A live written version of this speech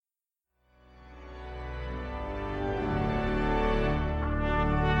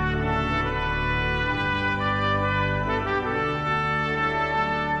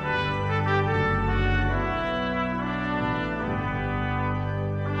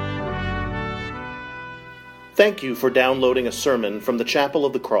Thank you for downloading a sermon from the Chapel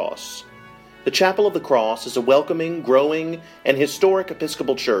of the Cross. The Chapel of the Cross is a welcoming, growing, and historic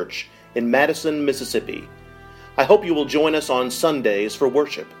Episcopal church in Madison, Mississippi. I hope you will join us on Sundays for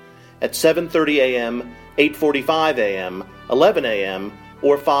worship at 7:30 a.m., 8:45 a.m., 11 a.m.,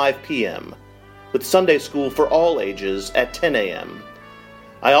 or 5 p.m., with Sunday school for all ages at 10 a.m.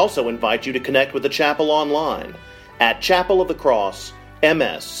 I also invite you to connect with the chapel online at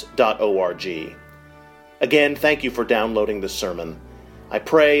chapelofthecrossms.org. Again, thank you for downloading this sermon. I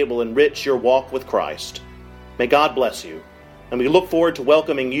pray it will enrich your walk with Christ. May God bless you, and we look forward to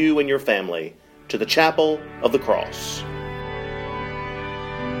welcoming you and your family to the Chapel of the Cross.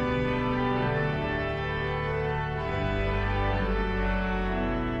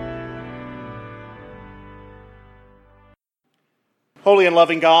 Holy and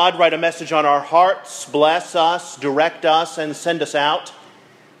loving God, write a message on our hearts, bless us, direct us, and send us out,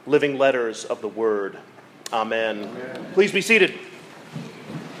 living letters of the Word. Amen. Amen. Please be seated.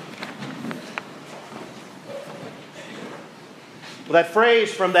 Well, that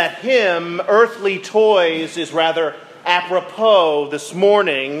phrase from that hymn, Earthly Toys, is rather apropos this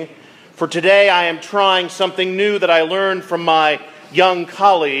morning, for today I am trying something new that I learned from my young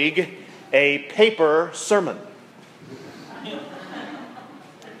colleague, a paper sermon.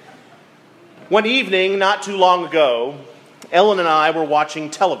 One evening, not too long ago, Ellen and I were watching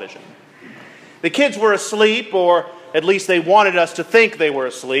television. The kids were asleep, or at least they wanted us to think they were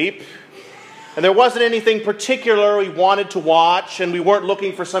asleep. And there wasn't anything particular we wanted to watch, and we weren't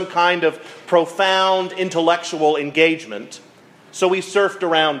looking for some kind of profound intellectual engagement. So we surfed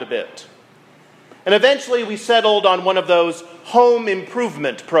around a bit. And eventually we settled on one of those home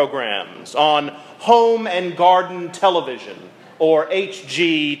improvement programs on Home and Garden Television, or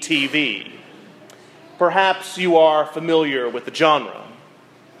HGTV. Perhaps you are familiar with the genre.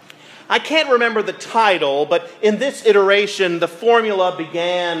 I can't remember the title, but in this iteration, the formula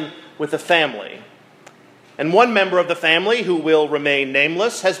began with a family. And one member of the family, who will remain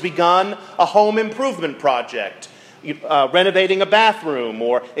nameless, has begun a home improvement project, renovating a bathroom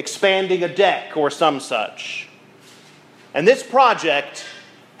or expanding a deck or some such. And this project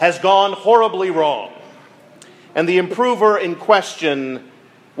has gone horribly wrong. And the improver in question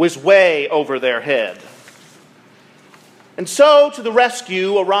was way over their head. And so, to the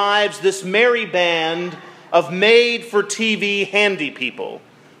rescue arrives this merry band of made-for-TV handy people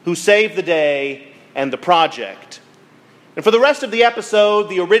who save the day and the project. And for the rest of the episode,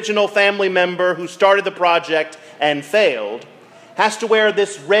 the original family member who started the project and failed has to wear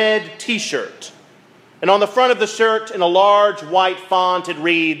this red t-shirt. And on the front of the shirt, in a large white font, it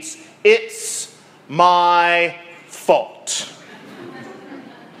reads, "It's my fault."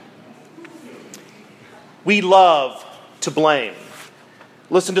 We love to blame.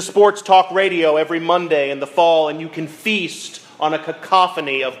 Listen to sports talk radio every Monday in the fall, and you can feast on a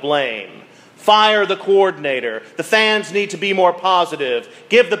cacophony of blame. Fire the coordinator. The fans need to be more positive.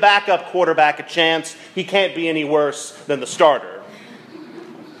 Give the backup quarterback a chance. He can't be any worse than the starter.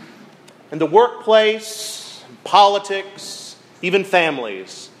 And the workplace, politics, even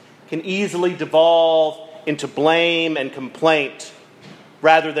families can easily devolve into blame and complaint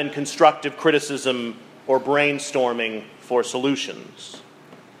rather than constructive criticism or brainstorming for solutions.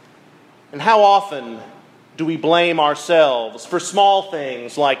 And how often do we blame ourselves for small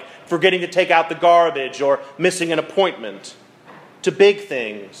things like forgetting to take out the garbage or missing an appointment, to big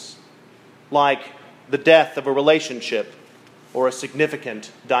things like the death of a relationship or a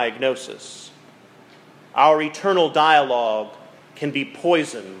significant diagnosis? Our eternal dialogue can be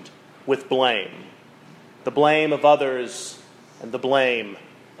poisoned with blame, the blame of others and the blame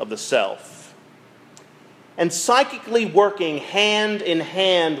of the self. And psychically working hand in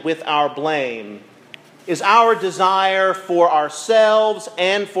hand with our blame is our desire for ourselves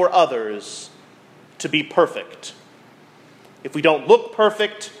and for others to be perfect. If we don't look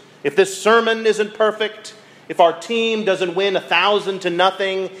perfect, if this sermon isn't perfect, if our team doesn't win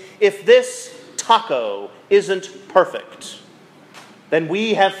 1,000-0, if this taco isn't perfect, then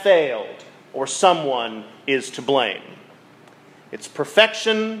we have failed or someone is to blame. It's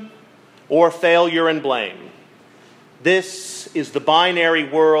perfection or failure and blame. This is the binary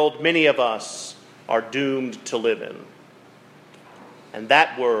world many of us are doomed to live in. And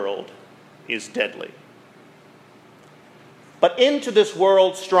that world is deadly. But into this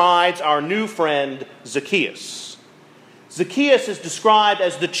world strides our new friend, Zacchaeus. Zacchaeus is described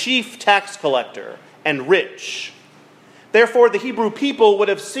as the chief tax collector and rich. Therefore, the Hebrew people would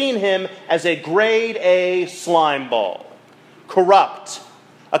have seen him as a grade A slimeball, corrupt,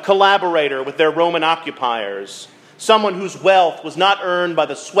 a collaborator with their Roman occupiers, someone whose wealth was not earned by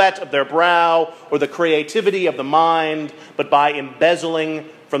the sweat of their brow or the creativity of the mind, but by embezzling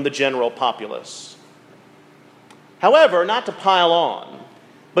from the general populace. However, not to pile on,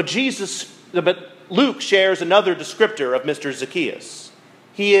 but Luke shares another descriptor of Mr. Zacchaeus.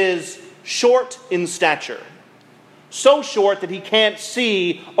 He is short in stature, so short that he can't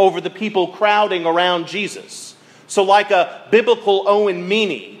see over the people crowding around Jesus. So like a biblical Owen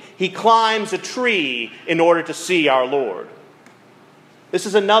Meany, he climbs a tree in order to see our Lord. This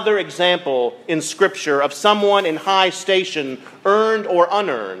is another example in Scripture of someone in high station, earned or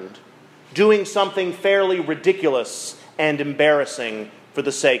unearned, doing something fairly ridiculous and embarrassing for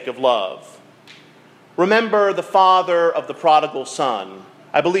the sake of love. Remember the father of the prodigal son.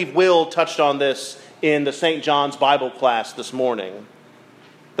 I believe Will touched on this in the St. John's Bible class this morning.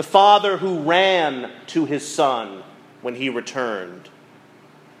 The father who ran to his son when he returned.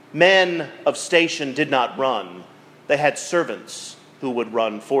 Men of station did not run. They had servants who would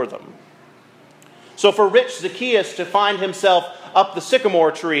run for them. So for rich Zacchaeus to find himself up the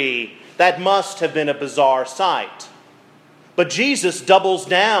sycamore tree, that must have been a bizarre sight. But Jesus doubles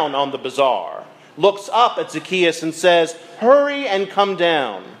down on the bizarre, looks up at Zacchaeus and says, "Hurry and come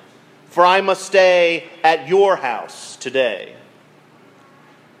down, for I must stay at your house today."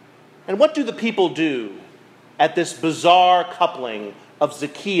 And what do the people do at this bizarre coupling of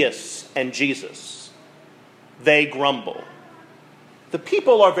Zacchaeus and Jesus? They grumble. The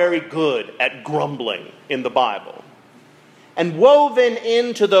people are very good at grumbling in the Bible. And woven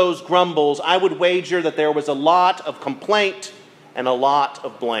into those grumbles, I would wager that there was a lot of complaint and a lot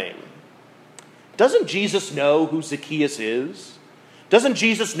of blame. Doesn't Jesus know who Zacchaeus is? Doesn't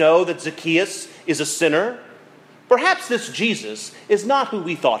Jesus know that Zacchaeus is a sinner? Perhaps this Jesus is not who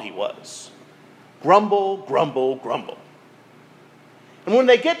we thought he was. Grumble, grumble, grumble. And when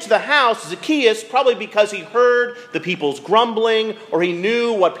they get to the house, Zacchaeus, probably because he heard the people's grumbling or he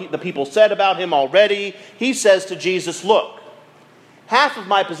knew what the people said about him already, he says to Jesus, "Look, half of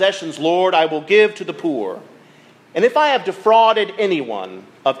my possessions, Lord, I will give to the poor. And if I have defrauded anyone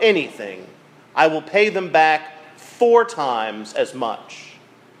of anything, I will pay them back 4 times as much."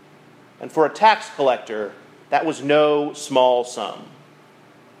 And for a tax collector, that was no small sum.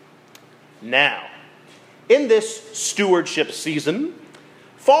 Now, in this stewardship season,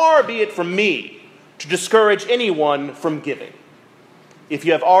 far be it from me to discourage anyone from giving. If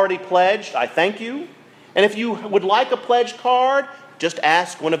you have already pledged, I thank you. And if you would like a pledge card, just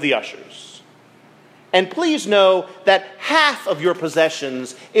ask one of the ushers. And please know that half of your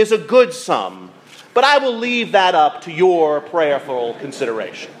possessions is a good sum, but I will leave that up to your prayerful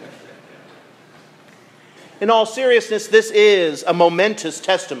consideration. In all seriousness, this is a momentous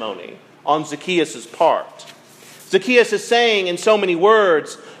testimony on Zacchaeus' part. Zacchaeus is saying in so many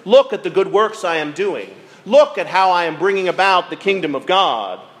words, look at the good works I am doing. Look at how I am bringing about the kingdom of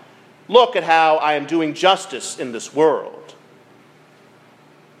God. Look at how I am doing justice in this world.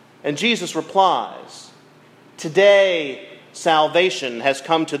 And Jesus replies, today salvation has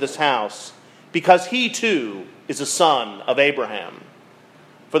come to this house because he too is a son of Abraham.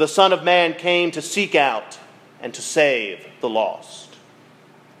 For the Son of Man came to seek out and to save the lost.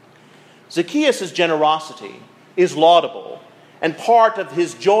 Zacchaeus' generosity is laudable and part of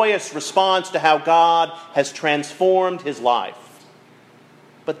his joyous response to how God has transformed his life.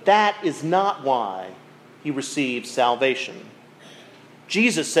 But that is not why he receives salvation.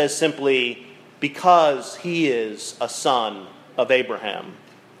 Jesus says simply, because he is a son of Abraham.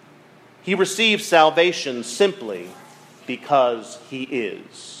 He receives salvation simply because he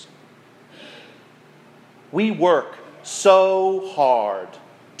is. We work so hard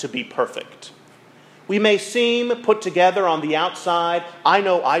to be perfect. We may seem put together on the outside. I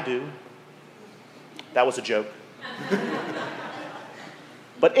know I do. That was a joke.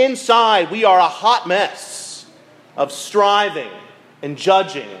 But inside, we are a hot mess of striving and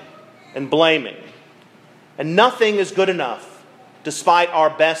judging and blaming. And nothing is good enough despite our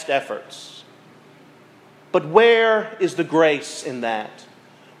best efforts. But where is the grace in that?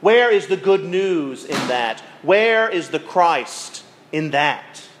 Where is the good news in that? Where is the Christ in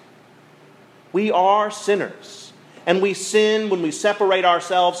that? We are sinners, and we sin when we separate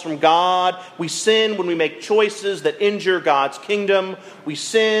ourselves from God. We sin when we make choices that injure God's kingdom. We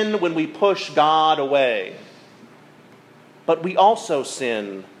sin when we push God away. But we also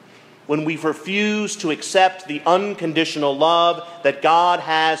sin when we refuse to accept the unconditional love that God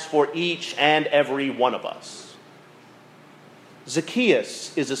has for each and every one of us.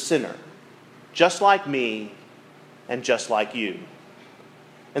 Zacchaeus is a sinner, just like me and just like you.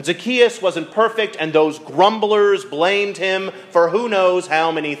 And Zacchaeus wasn't perfect, and those grumblers blamed him for who knows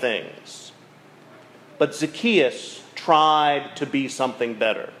how many things. But Zacchaeus tried to be something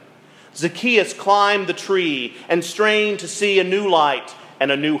better. Zacchaeus climbed the tree and strained to see a new light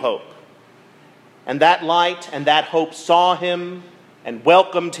and a new hope. And that light and that hope saw him and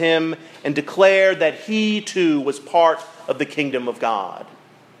welcomed him and declared that he too was part of the kingdom of God.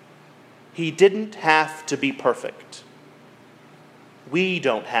 He didn't have to be perfect. We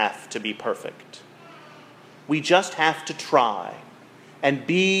don't have to be perfect. We just have to try and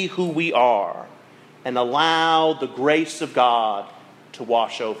be who we are and allow the grace of God to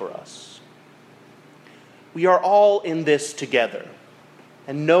wash over us. We are all in this together,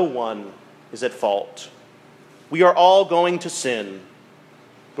 and no one is at fault. We are all going to sin,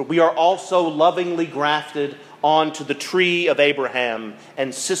 but we are also lovingly grafted onto the tree of Abraham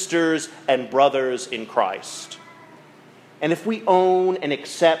and sisters and brothers in Christ. And if we own and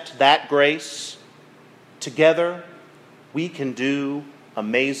accept that grace, together we can do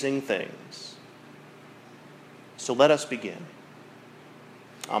amazing things. So let us begin.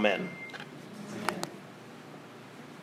 Amen.